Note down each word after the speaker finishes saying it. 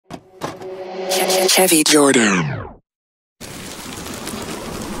Chevy Jordan.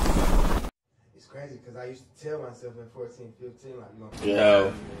 It's crazy because I used to tell myself at 14, 15, like, you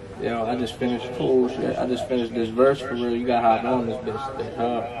know. Yo, I just finished shit. I just finished this verse for real. You got hot on this bitch.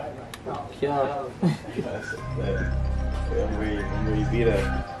 Yeah. Where you be at?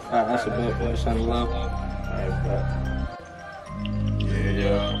 Alright, that's a bit, boy. Something low. Alright, bet.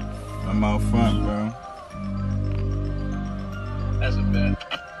 Yeah. I'm out front, bro. That's a bet.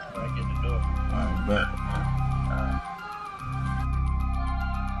 I get the door. Alright, bet.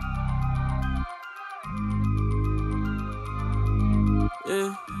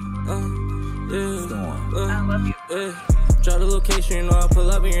 Drop the location, you know I pull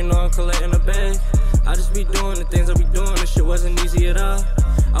up and you know I'm collecting a bag. I just be doing the things I be doing, this shit wasn't easy at all.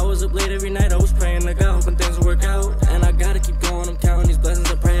 I was up late every night, I was praying to God, hoping things would work out. And I gotta keep going, I'm counting these blessings,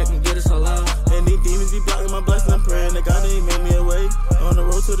 I pray I can get us all out. And these demons be blocking my blessings, I'm praying that God ain't made me away. On the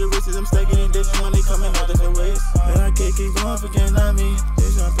road to the riches, I'm stacking in ditches, money coming out different ways. And I can't keep going for can't not me, they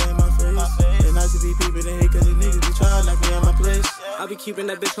tryna play in my face. And I should be peeping and hate cause these niggas be trying to knock me out my place. I be keeping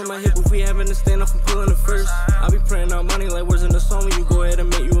that bitch on my hip if we having to stand off and pulling it first. I be praying out money like words in the song when you go ahead and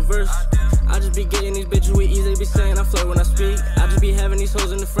make you a verse. I just be getting these bitches with ease, they be saying I flirt when I speak. I just be having these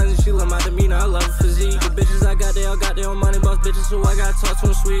hoes in the friends and she love my demeanor, I love her physique. The bitches I got, they all got their own money, boss bitches, so I gotta talk to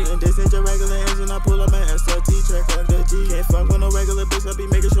them sweet. And this ain't your regular engine, I pull up my SLT track on the G. Can't fuck with no regular bitch, I be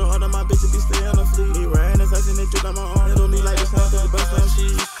making sure all of my bitches be staying on fleek. Me riding this ice and they drip on my arm, it don't need like this time to bust on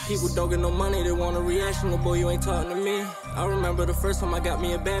cheese. People don't get no money, they want a reaction, no boy, you ain't talking to me. I remember the first time I got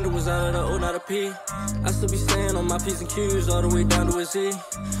me a band, it was out of the O, not a P. I still be staying on my P's and Q's, all the way down to a Z.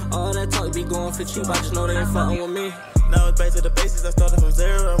 All that talk be going for cheap, I just know they ain't fucking with me. Now it's back to the basics, I started from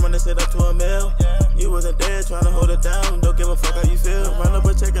zero, I'm running shit up to a mil. You wasn't there trying to hold it down, don't give a fuck how you feel. Run up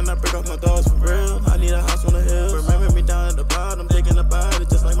a check and I break off my dogs for real. I need a house on the hill, remember me down at the bottom, thinking about it,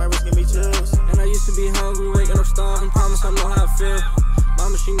 just like my wrist give me chills. And I used to be hungry, waking up starving, promise I know how I feel.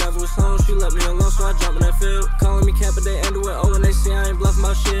 Mama, she never was home, she let me alone, so I jumped in that field. Calling me Cap, but they end with O, and they say I ain't bluffing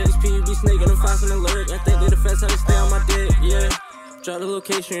about shit. These people be snaking and foxing and lurk, I think they the feds, how they stay on my dick, yeah. Drop the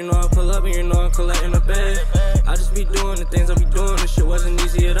location, you know I pull up and you know I'm collecting a bag. I just be doing the things I be doing, this shit wasn't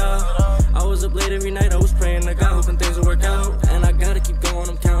easy at all. I was up late every night, I was praying to God, hoping things would work out. And I gotta keep going,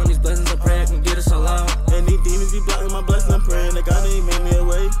 I'm counting